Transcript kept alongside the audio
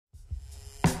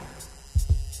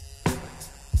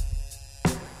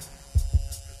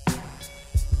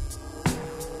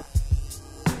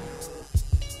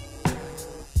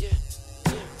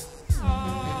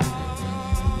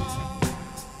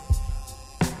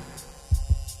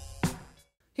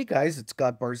Hey guys, it's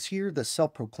Godbars here, the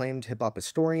self-proclaimed hip-hop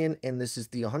historian, and this is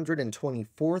the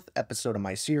 124th episode of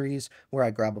my series where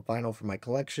I grab a vinyl from my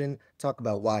collection, talk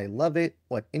about why I love it,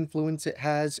 what influence it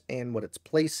has, and what its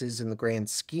place is in the grand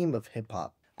scheme of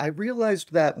hip-hop. I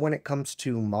realized that when it comes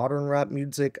to modern rap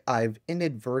music, I've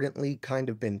inadvertently kind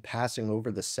of been passing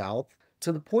over the South,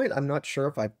 to the point I'm not sure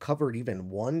if I've covered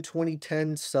even one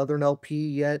 2010 Southern LP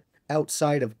yet,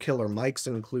 outside of Killer Mike's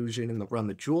inclusion in the Run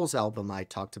the Jewels album I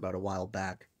talked about a while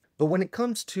back. But when it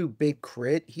comes to Big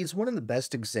Crit, he's one of the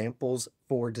best examples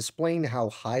for displaying how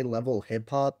high level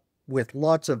hip hop, with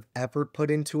lots of effort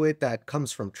put into it that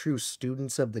comes from true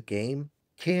students of the game,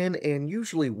 can and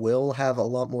usually will have a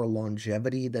lot more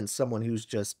longevity than someone who's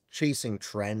just chasing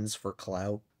trends for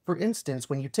clout. For instance,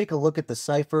 when you take a look at the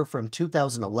cipher from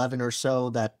 2011 or so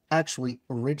that actually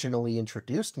originally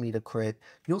introduced me to Crit,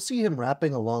 you'll see him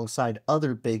rapping alongside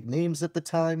other big names at the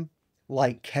time,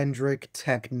 like Kendrick,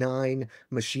 Tech Nine,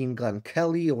 Machine Gun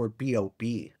Kelly, or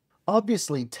B.O.B.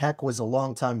 Obviously, Tech was a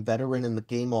longtime veteran in the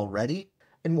game already,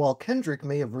 and while Kendrick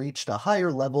may have reached a higher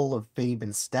level of fame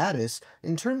and status,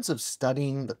 in terms of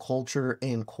studying the culture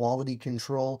and quality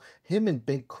control, him and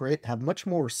Big Crit have much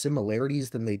more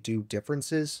similarities than they do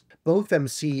differences. Both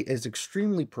MC is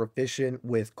extremely proficient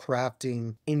with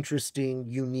crafting interesting,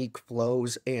 unique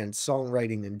flows and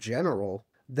songwriting in general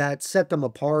that set them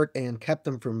apart and kept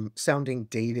them from sounding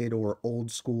dated or old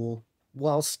school,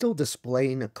 while still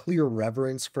displaying a clear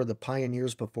reverence for the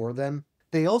pioneers before them.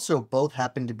 They also both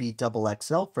happen to be double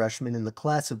XL freshmen in the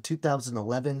class of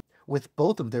 2011, with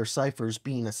both of their ciphers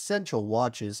being essential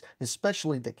watches,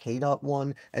 especially the K.R.I.T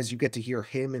one, as you get to hear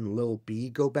him and Lil B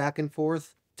go back and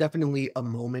forth. Definitely a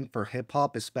moment for hip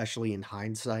hop, especially in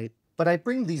hindsight. But I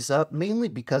bring these up mainly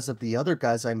because of the other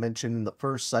guys I mentioned in the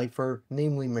first cipher,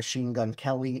 namely Machine Gun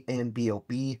Kelly and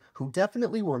B.O.B., who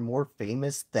definitely were more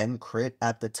famous than Crit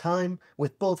at the time,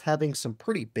 with both having some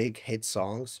pretty big hit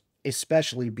songs,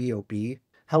 especially B.O.B.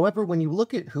 However, when you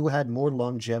look at who had more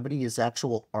longevity as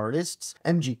actual artists,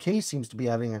 MGK seems to be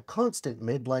having a constant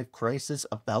midlife crisis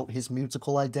about his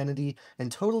musical identity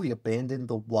and totally abandoned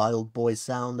the wild boy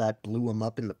sound that blew him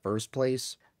up in the first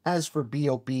place. As for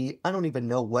B.O.B., I don't even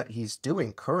know what he's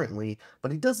doing currently,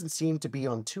 but he doesn't seem to be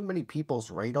on too many people's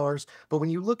radars. But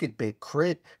when you look at Big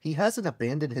Crit, he hasn't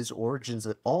abandoned his origins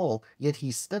at all, yet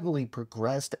he's steadily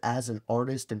progressed as an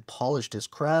artist and polished his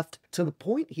craft to the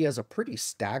point he has a pretty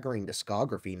staggering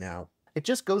discography now. It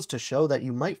just goes to show that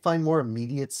you might find more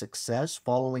immediate success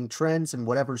following trends and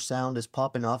whatever sound is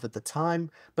popping off at the time,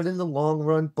 but in the long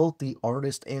run, both the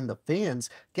artist and the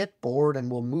fans get bored and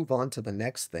will move on to the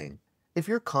next thing. If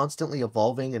you're constantly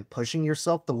evolving and pushing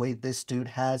yourself the way this dude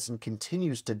has and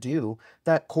continues to do,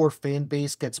 that core fan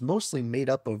base gets mostly made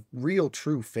up of real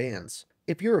true fans.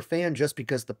 If you're a fan just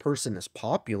because the person is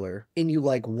popular and you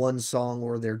like one song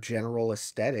or their general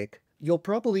aesthetic, you'll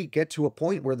probably get to a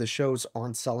point where the shows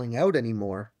aren't selling out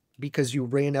anymore because you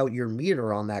ran out your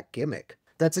meter on that gimmick.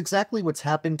 That's exactly what's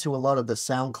happened to a lot of the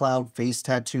SoundCloud face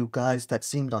tattoo guys that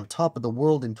seemed on top of the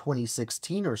world in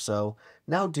 2016 or so.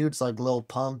 Now dudes like Lil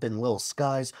Pump and Lil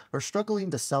Skies are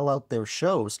struggling to sell out their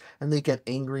shows, and they get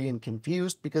angry and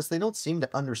confused because they don't seem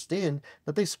to understand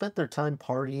that they spent their time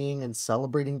partying and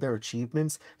celebrating their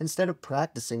achievements instead of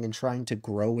practicing and trying to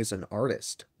grow as an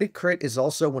artist. Big Crit is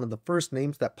also one of the first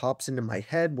names that pops into my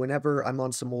head whenever I'm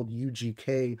on some old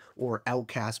UGK or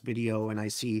Outcast video and I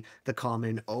see the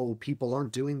comment, "Oh, people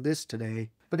aren't doing this today."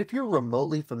 But if you're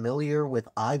remotely familiar with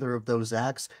either of those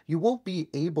acts, you won't be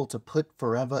able to put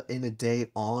Forever in a Day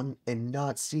on and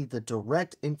not see the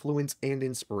direct influence and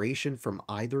inspiration from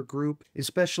either group,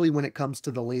 especially when it comes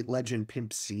to the late legend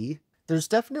Pimp C. There's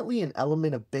definitely an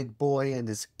element of Big Boy and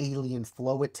his alien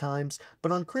flow at times,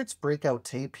 but on Crit's breakout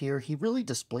tape here, he really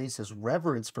displays his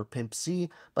reverence for Pimp C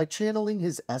by channeling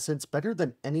his essence better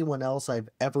than anyone else I've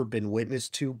ever been witness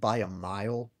to by a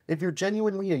mile. If you're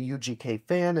genuinely a UGK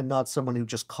fan and not someone who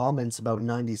just comments about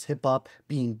 90s hip hop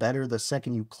being better the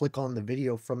second you click on the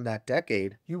video from that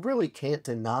decade, you really can't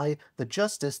deny the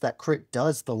justice that Crit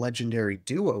does the legendary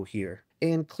duo here.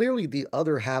 And clearly the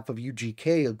other half of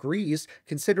UGK agrees,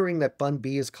 considering that Bun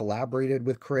B has collaborated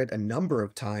with Crit a number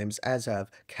of times, as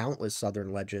have countless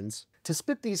Southern legends. To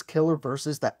spit these killer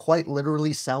verses that quite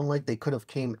literally sound like they could have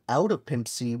came out of Pimp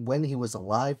C when he was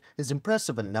alive is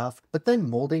impressive enough, but then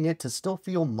molding it to still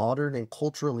feel modern and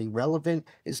culturally relevant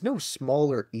is no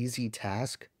small or easy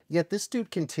task. Yet this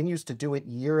dude continues to do it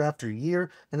year after year,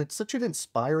 and it's such an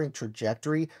inspiring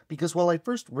trajectory because while I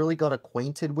first really got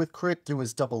acquainted with Crit through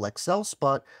his double XL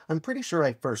spot, I'm pretty sure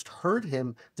I first heard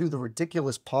him through the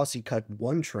ridiculous posse cut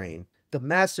One Train, the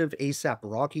massive ASAP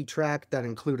Rocky track that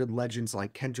included legends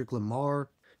like Kendrick Lamar,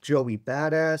 Joey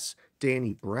Badass,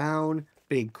 Danny Brown,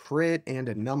 Big Crit, and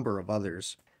a number of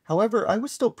others. However, I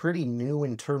was still pretty new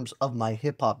in terms of my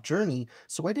hip hop journey,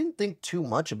 so I didn't think too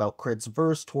much about Crit's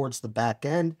verse towards the back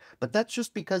end, but that's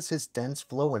just because his dense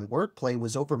flow and wordplay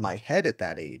was over my head at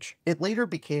that age. It later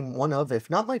became one of, if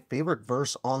not my favorite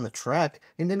verse on the track,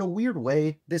 and in a weird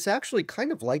way, this actually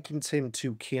kind of likens him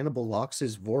to Cannibal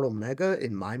Lox's Vortal Mega,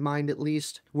 in my mind at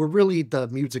least, where really the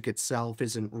music itself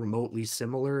isn't remotely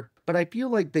similar, but I feel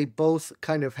like they both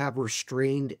kind of have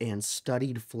restrained and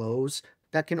studied flows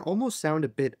that can almost sound a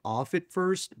bit off at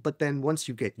first, but then once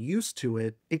you get used to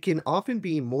it, it can often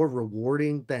be more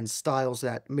rewarding than styles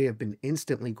that may have been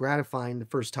instantly gratifying the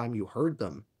first time you heard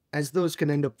them, as those can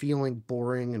end up feeling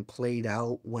boring and played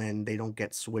out when they don't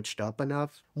get switched up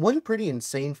enough. One pretty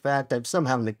insane fact I've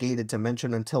somehow negated to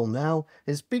mention until now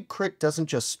is Big Crit doesn't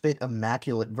just spit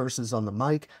immaculate verses on the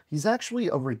mic, he's actually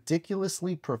a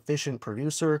ridiculously proficient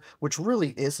producer, which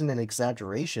really isn't an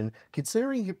exaggeration,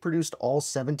 considering he produced all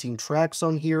 17 tracks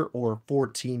on here, or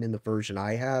 14 in the version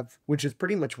I have, which is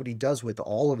pretty much what he does with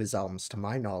all of his albums to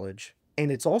my knowledge.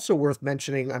 And it's also worth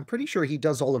mentioning, I'm pretty sure he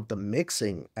does all of the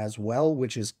mixing as well,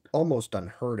 which is almost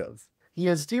unheard of. He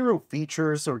has zero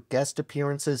features or guest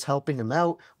appearances helping him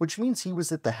out, which means he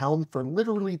was at the helm for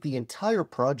literally the entire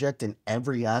project in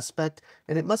every aspect,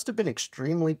 and it must have been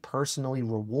extremely personally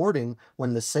rewarding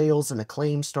when the sales and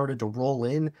acclaim started to roll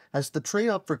in, as the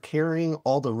trade-off for carrying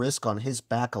all the risk on his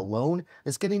back alone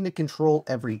is getting to control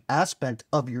every aspect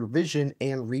of your vision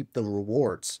and reap the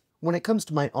rewards. When it comes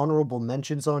to my honorable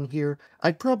mentions on here,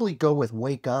 I'd probably go with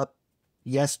Wake Up,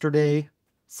 Yesterday,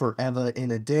 Forever in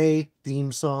a Day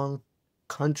theme song,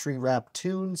 Country Rap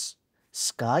Tunes,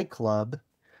 Sky Club,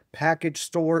 Package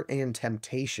Store, and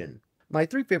Temptation. My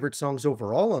three favorite songs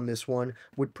overall on this one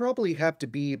would probably have to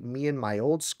be Me and My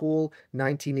Old School,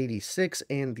 1986,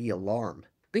 and The Alarm.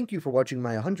 Thank you for watching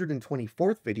my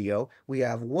 124th video. We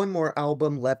have one more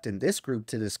album left in this group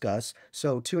to discuss,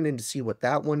 so tune in to see what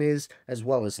that one is, as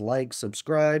well as like,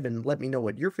 subscribe, and let me know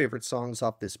what your favorite songs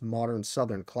off this modern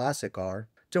Southern classic are.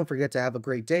 Don't forget to have a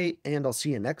great day, and I'll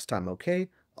see you next time, okay?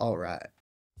 Alright.